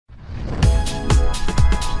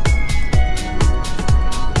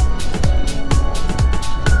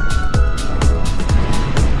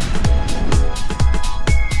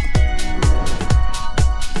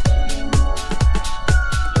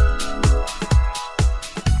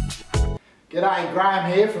G'day,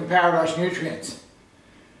 Graham here from Paradise Nutrients.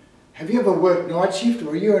 Have you ever worked night shift, or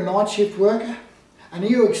are you a night shift worker? And are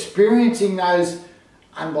you experiencing those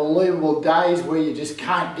unbelievable days where you just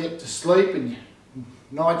can't get to sleep and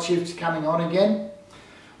night shift's coming on again?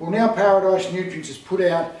 Well, now Paradise Nutrients has put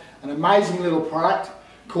out an amazing little product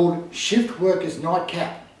called Shift Workers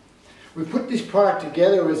Nightcap. We put this product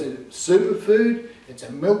together as a superfood. It's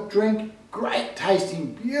a milk drink, great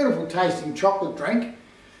tasting, beautiful tasting chocolate drink.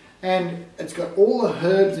 And it's got all the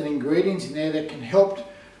herbs and ingredients in there that can help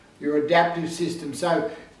your adaptive system,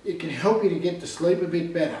 so it can help you to get to sleep a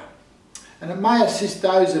bit better. And it may assist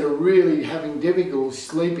those that are really having difficulty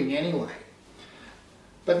sleeping anyway.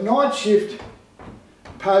 But night shift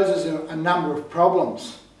poses a number of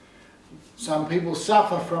problems. Some people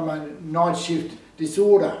suffer from a night shift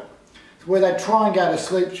disorder, where they try and go to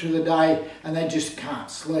sleep through the day and they just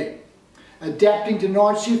can't sleep. Adapting to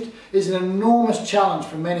night shift is an enormous challenge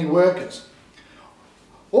for many workers.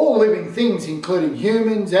 All living things, including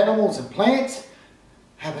humans, animals and plants,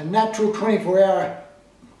 have a natural 24-hour,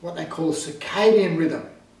 what they call circadian rhythm.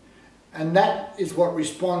 And that is what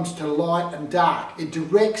responds to light and dark. It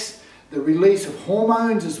directs the release of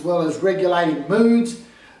hormones as well as regulating moods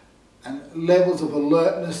and levels of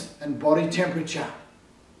alertness and body temperature.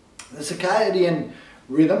 The circadian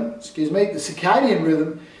rhythm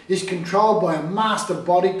is controlled by a master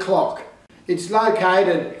body clock. It's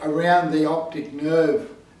located around the optic nerve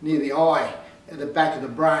near the eye at the back of the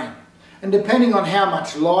brain. And depending on how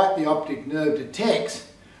much light the optic nerve detects,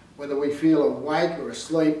 whether we feel awake or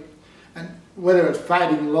asleep, and whether it's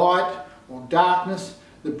fading light or darkness,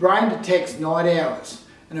 the brain detects night hours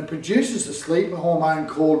and it produces a sleep hormone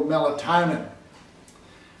called melatonin.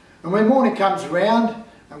 And when morning comes around,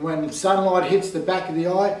 and when sunlight hits the back of the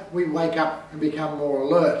eye, we wake up and become more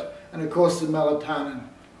alert. And of course the melatonin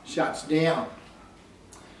shuts down.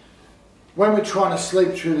 When we're trying to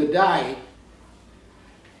sleep through the day,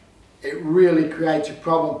 it really creates a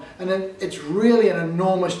problem. And it's really an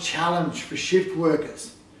enormous challenge for shift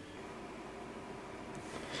workers.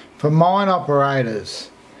 For mine operators,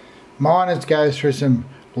 miners go through some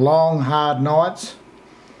long, hard nights.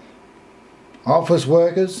 Office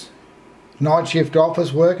workers, night shift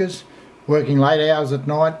office workers, working late hours at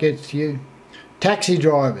night gets to you. Taxi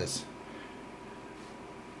drivers.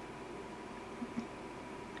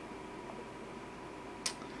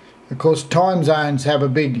 Of course, time zones have a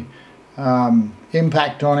big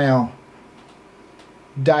impact on our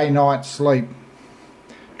day-night sleep.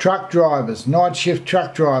 Truck drivers, night shift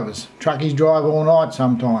truck drivers. Truckies drive all night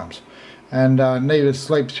sometimes and need to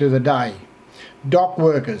sleep through the day. Dock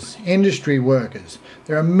workers, industry workers.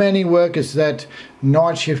 There are many workers that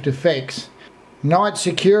night shift affects. Night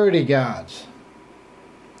security guards.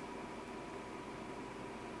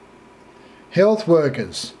 Health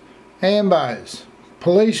workers, ambos,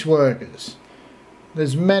 police workers.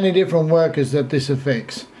 There's many different workers that this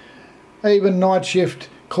affects. Even night shift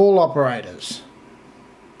call operators.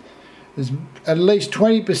 There's at least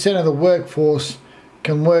 20% of the workforce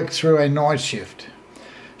can work through a night shift.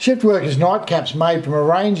 Shift Workers Nightcap's made from a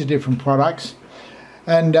range of different products,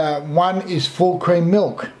 and one is full cream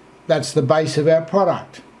milk. That's the base of our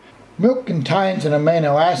product. Milk contains an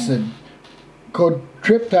amino acid called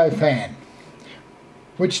tryptophan,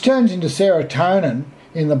 which turns into serotonin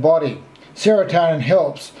in the body. Serotonin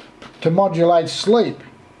helps to modulate sleep.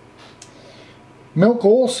 Milk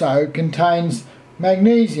also contains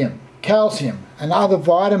magnesium, calcium and other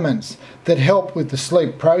vitamins that help with the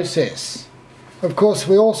sleep process. Of course,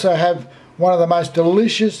 we also have one of the most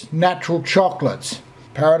delicious natural chocolates.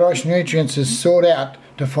 Paradise Nutrients has sought out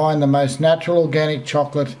to find the most natural organic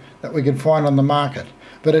chocolate that we can find on the market.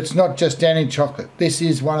 But it's not just any chocolate. This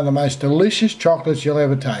is one of the most delicious chocolates you'll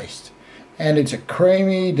ever taste. And it's a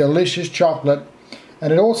creamy, delicious chocolate.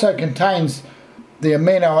 And it also contains the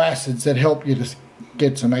amino acids that help you to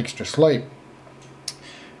get some extra sleep.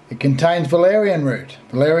 It contains valerian root.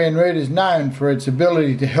 Valerian root is known for its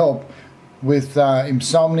ability to help with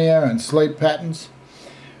insomnia and sleep patterns.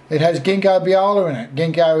 It has ginkgo biloba in it.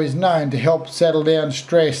 Ginkgo is known to help settle down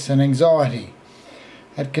stress and anxiety.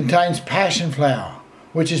 It contains passion flower,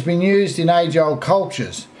 which has been used in age-old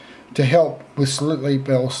cultures to help with sleep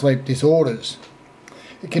or sleep disorders.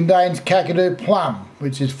 It contains kakadu plum,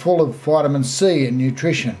 which is full of vitamin C and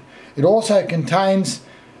nutrition. It also contains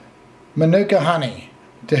manuka honey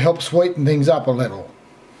to help sweeten things up a little.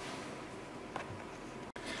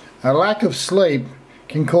 A lack of sleep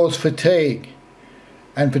can cause fatigue,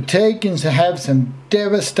 and fatigue can have some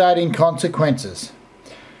devastating consequences.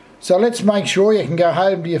 So let's make sure you can go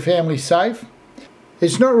home to your family safe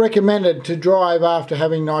It's not recommended to drive after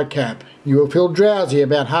having nightcap. You will feel drowsy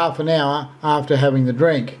about half an hour after having the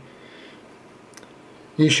drink.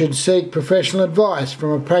 You should seek professional advice from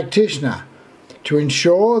a practitioner to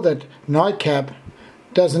ensure that nightcap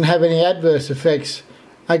doesn't have any adverse effects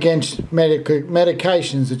against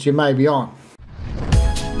medications that you may be on.